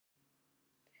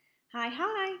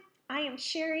Hi. I am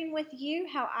sharing with you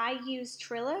how I use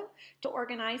Trello to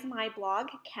organize my blog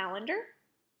calendar.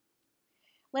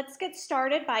 Let's get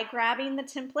started by grabbing the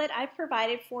template I've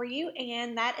provided for you,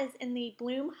 and that is in the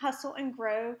Bloom Hustle and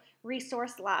Grow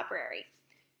resource library.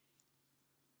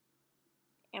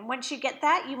 And once you get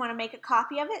that, you want to make a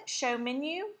copy of it. Show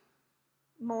menu,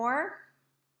 more,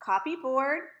 copy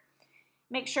board.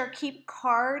 Make sure keep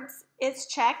cards is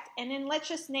checked, and then let's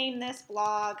just name this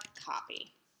blog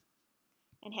copy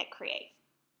and hit create.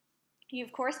 You,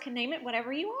 of course, can name it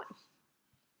whatever you want.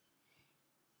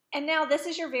 And now this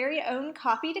is your very own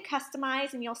copy to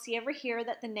customize, and you'll see over here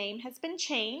that the name has been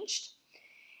changed.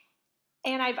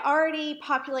 And I've already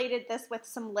populated this with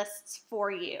some lists for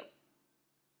you.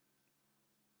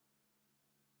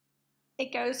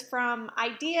 It goes from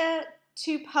idea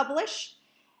to publish.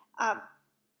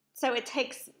 So it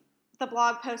takes the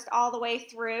blog post all the way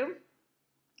through.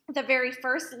 The very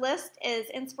first list is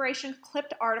inspiration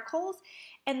clipped articles,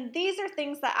 and these are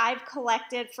things that I've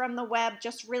collected from the web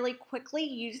just really quickly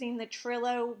using the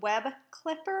Trello web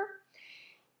clipper.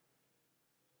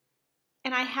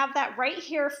 And I have that right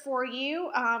here for you.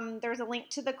 There's a link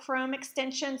to the Chrome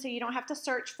extension, so you don't have to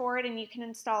search for it, and you can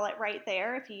install it right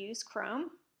there if you use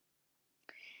Chrome.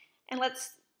 And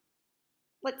let's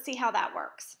see how that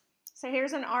works. So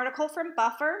here's an article from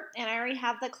Buffer, and I already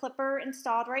have the clipper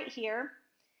installed right here.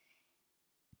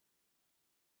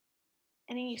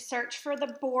 And then you search for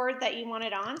the board that you want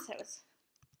it on, so it's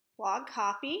blog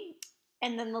copy,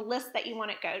 and then the list that you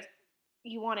want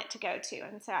it to go to.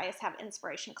 And so I just have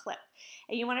inspiration clip.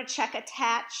 And you want to check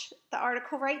attach the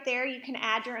article right there. You can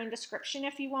add your own description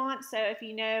if you want. So if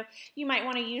you know you might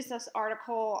want to use this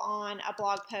article on a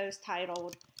blog post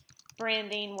titled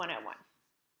Branding 101.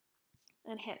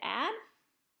 And hit add.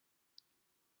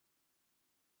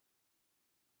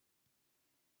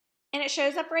 And it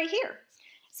shows up right here.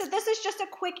 So this is just a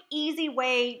quick, easy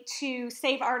way to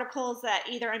save articles that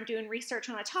either I'm doing research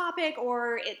on a topic,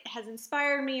 or it has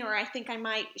inspired me, or I think I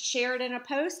might share it in a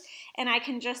post, and I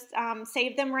can just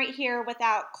save them right here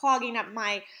without clogging up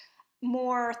my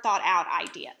more thought out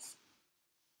ideas.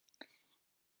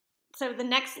 So the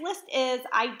next list is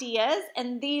ideas,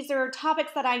 and these are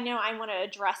topics that I know I want to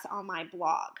address on my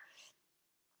blog.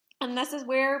 And this is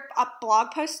where a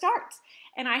blog post starts.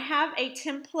 And I have a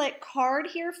template card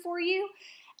here for you.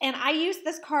 And I use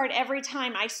this card every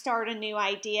time I start a new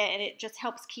idea, and it just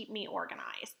helps keep me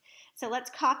organized. So let's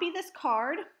copy this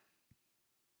card.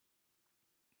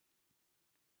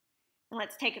 And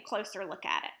let's take a closer look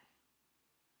at it.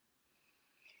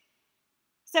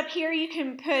 So up here you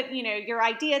can put, your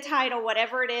idea title,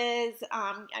 whatever it is.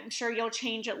 I'm sure you'll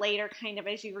change it later kind of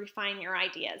as you refine your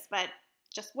ideas. But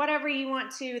just whatever you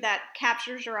want to that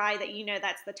captures your eye, that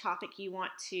that's the topic you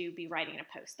want to be writing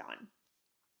a post on.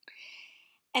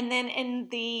 And then in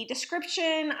the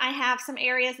description, I have some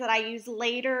areas that I use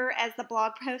later as the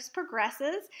blog post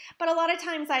progresses. But a lot of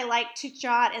times I like to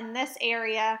jot in this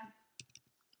area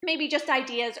maybe just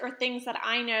ideas or things that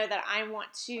I know that I want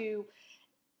to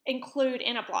include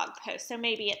in a blog post. So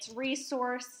maybe it's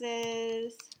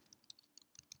resources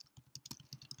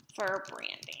for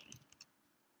branding.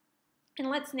 And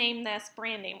let's name this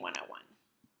Branding 101.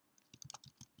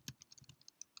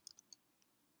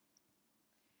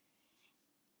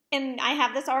 And I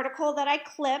have this article that I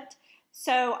clipped,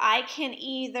 so I can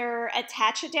either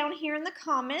attach it down here in the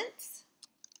comments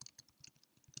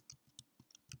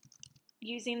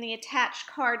using the attach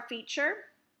card feature.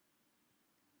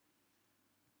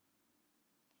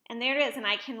 And there it is, and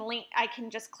I can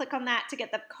just click on that to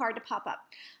get the card to pop up.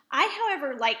 I,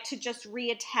 however, like to just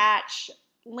reattach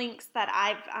links that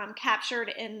I've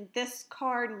captured in this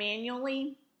card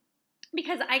manually,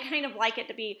 because I kind of like it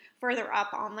to be further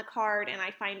up on the card, and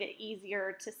I find it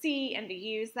easier to see and to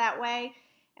use that way.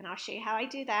 And I'll show you how I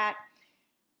do that,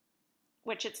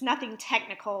 which it's nothing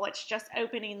technical. It's just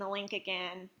opening the link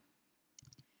again,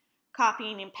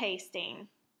 copying and pasting,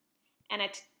 and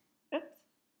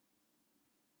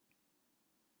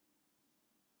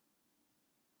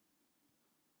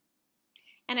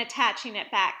and attaching it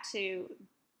back to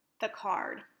the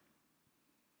card.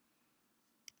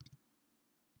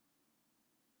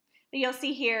 You'll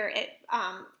see here it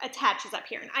attaches up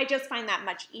here, and I just find that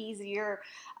much easier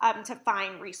to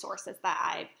find resources that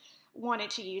I've wanted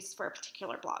to use for a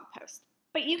particular blog post.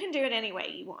 But you can do it any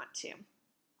way you want to.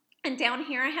 And down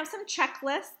here I have some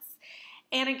checklists,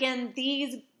 and again,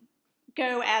 these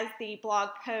go as the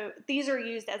blog post. These are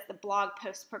used as the blog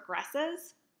post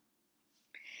progresses.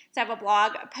 So I have a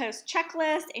blog post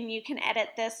checklist, and you can edit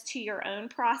this to your own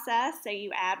process. So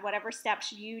you add whatever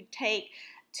steps you take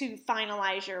to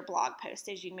finalize your blog post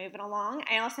as you move it along.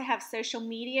 I also have social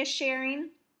media sharing.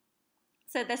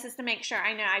 So this is to make sure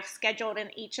I know I've scheduled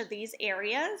in each of these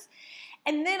areas.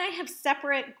 And then I have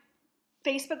separate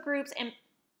Facebook groups and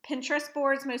Pinterest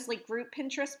boards, mostly group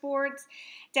Pinterest boards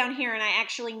down here, and I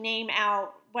actually name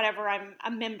out whatever I'm a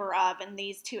member of in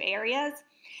these two areas.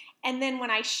 And then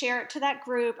when I share it to that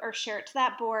group or share it to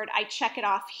that board, I check it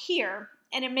off here,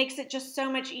 and it makes it just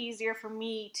so much easier for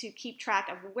me to keep track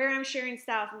of where I'm sharing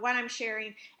stuff, what I'm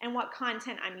sharing, and what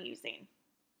content I'm using.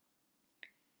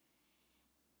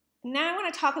 Now I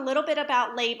want to talk a little bit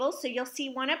about labels. So you'll see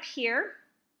one up here.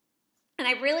 And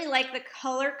I really like the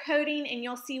color coding, and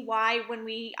you'll see why when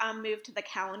we move to the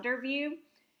calendar view.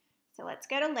 So let's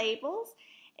go to labels.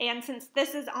 And since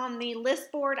this is on the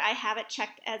list board, I have it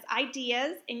checked as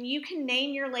ideas, and you can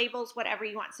name your labels whatever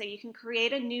you want. So you can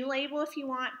create a new label if you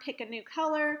want, pick a new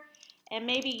color, and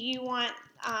maybe you want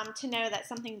to know that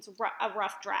something's a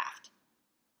rough draft.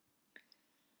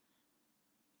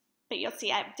 But you'll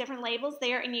see I have different labels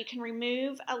there, and you can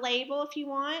remove a label if you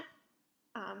want,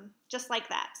 just like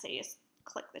that. So you just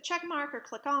click the check mark or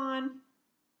click on.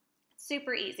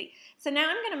 Super easy. So now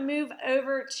I'm going to move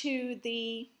over to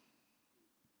the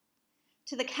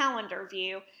calendar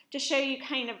view to show you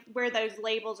kind of where those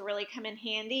labels really come in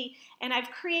handy. And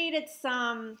I've created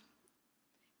some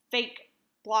fake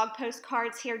blog post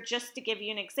cards here just to give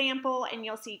you an example. And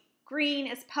you'll see green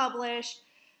is published,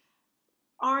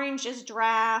 orange is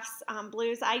drafts, blue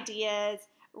is ideas,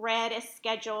 red is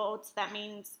scheduled. So that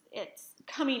means it's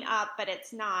coming up, but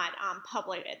it's not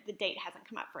published. The date hasn't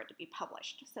come up for it to be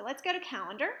published. So let's go to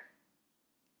calendar.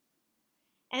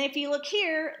 And if you look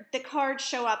here, the cards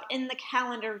show up in the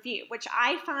calendar view, which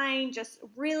I find just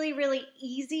really, really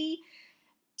easy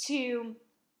to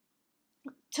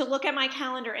look at my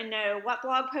calendar and know what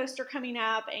blog posts are coming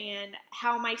up and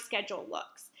how my schedule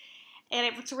looks. And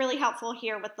it's really helpful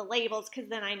here with the labels, because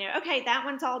then I know, okay, that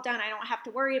one's all done. I don't have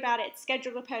to worry about it. It's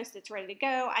scheduled to post. It's ready to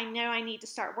go. I know I need to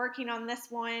start working on this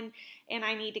one, and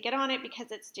I need to get on it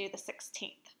because it's due the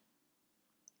 16th.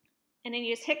 And then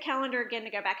you just hit calendar again to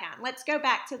go back out. Let's go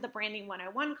back to the Branding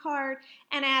 101 card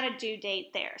and add a due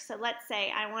date there. So let's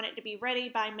say I want it to be ready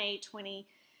by May 25th,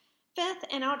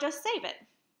 and I'll just save it.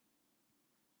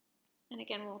 And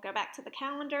again, we'll go back to the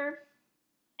calendar,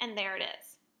 and there it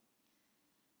is.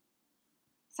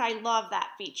 So I love that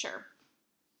feature.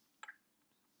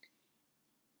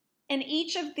 In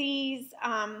each of these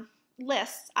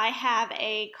lists, I have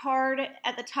a card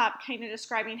at the top kind of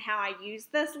describing how I use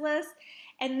this list.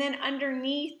 And then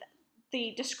underneath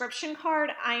the description card,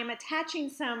 I am attaching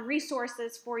some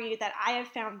resources for you that I have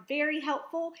found very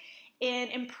helpful in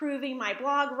improving my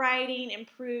blog writing,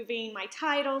 improving my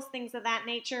titles, things of that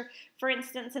nature. For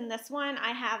instance, in this one,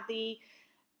 I have the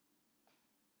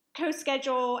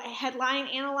Co-Schedule headline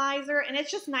analyzer, and it's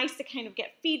just nice to kind of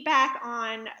get feedback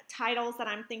on titles that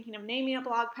I'm thinking of naming a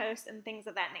blog post and things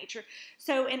of that nature.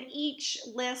 So in each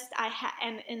list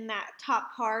and in that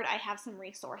top card, I have some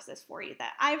resources for you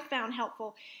that I've found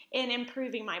helpful in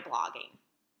improving my blogging.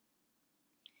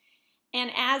 And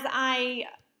as I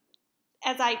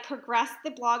progress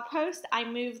the blog post, I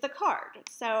move the card.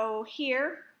 So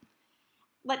here,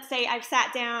 let's say I've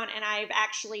sat down and I've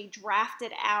actually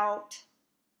drafted out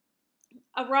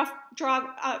a rough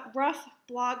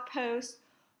blog post,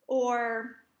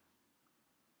 or,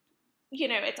 you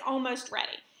know, it's almost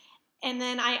ready. And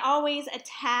then I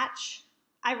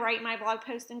write my blog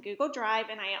post in Google Drive,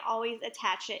 and I always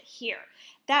attach it here.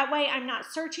 That way I'm not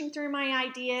searching through my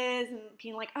ideas and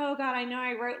being like, oh God, I know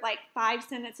I wrote like 5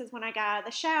 sentences when I got out of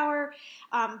the shower,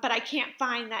 but I can't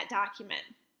find that document.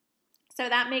 So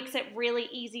that makes it really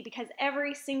easy, because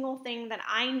every single thing that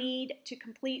I need to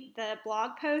complete the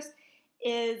blog post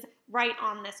is right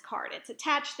on this card. It's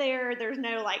attached there. There's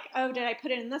no like, oh, did I put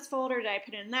it in this folder? Did I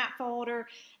put it in that folder?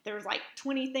 There's like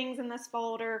 20 things in this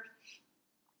folder.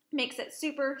 Makes it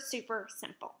super, super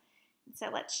simple. And so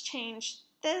let's change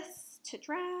this to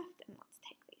draft, and let's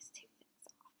take these 2 things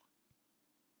off.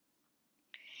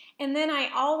 And then I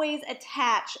always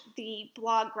attach the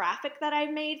blog graphic that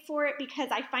I've made for it, because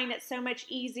I find it so much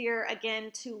easier, again,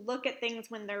 to look at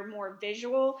things when they're more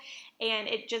visual, and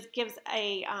it just gives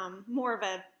a more of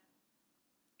a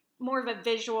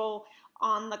visual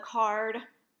on the card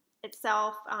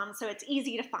itself, so it's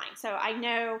easy to find. So I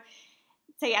know,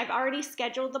 say I've already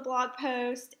scheduled the blog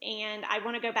post and I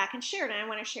want to go back and share it, and I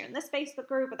want to share in this Facebook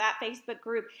group or that Facebook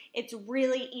group. It's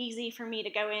really easy for me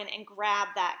to go in and grab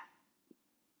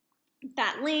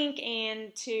that link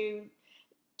and to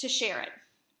share it.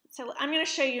 So I'm going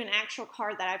to show you an actual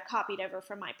card that I've copied over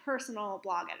from my personal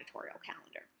blog editorial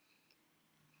calendar.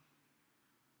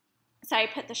 So I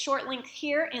put the short link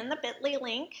here in the bit.ly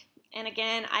link. And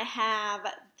again, I have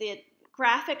the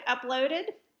graphic uploaded.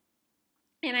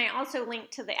 And I also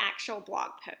linked to the actual blog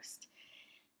post.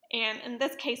 And in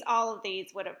this case, all of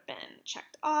these would have been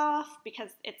checked off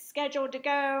because it's scheduled to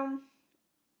go.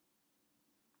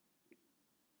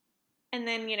 And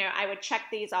then, I would check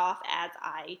these off as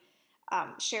I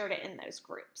shared it in those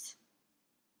groups.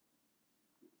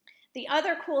 The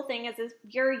other cool thing is if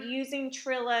you're using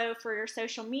Trello for your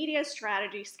social media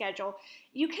strategy schedule,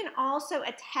 you can also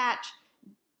attach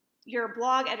your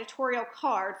blog editorial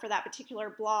card for that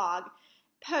particular blog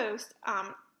post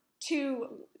to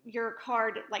your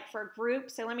card, like for a group.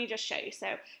 So let me just show you.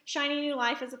 So Shiny New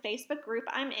Life is a Facebook group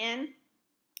I'm in.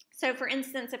 So for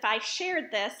instance, if I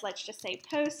shared this, let's just say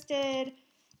posted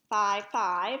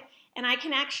 5/5, and I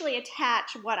can actually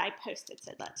attach what I posted.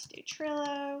 So let's do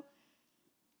Trello.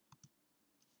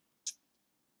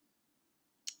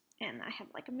 And I have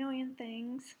like a million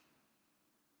things.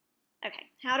 Okay,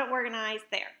 how to organize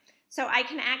there. So I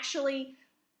can actually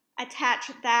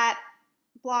attach that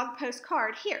blog post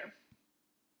card here.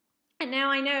 And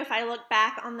now I know if I look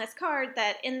back on this card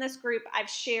that in this group I've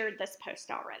shared this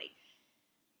post already.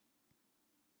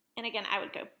 And again, I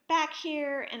would go back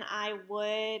here and I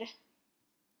would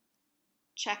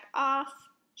check off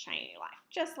Shiny New Life,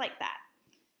 just like that.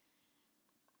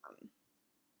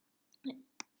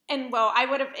 And well,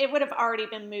 it would have already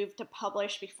been moved to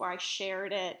publish before I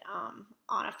shared it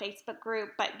on a Facebook group,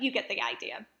 but you get the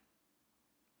idea.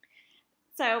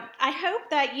 So I hope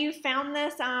that you found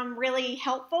this really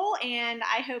helpful, and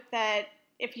I hope that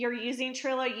if you're using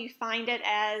Trello, you find it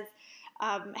as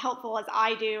helpful as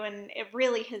I do, and it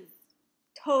really has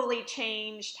totally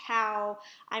changed how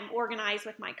I'm organized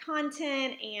with my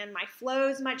content, and my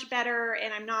flow's much better,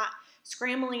 and I'm not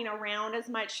scrambling around as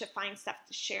much to find stuff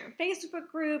to share in Facebook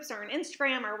groups or on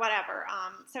Instagram or whatever.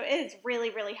 So it has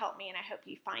really, really helped me, and I hope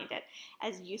you find it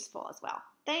as useful as well.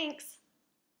 Thanks.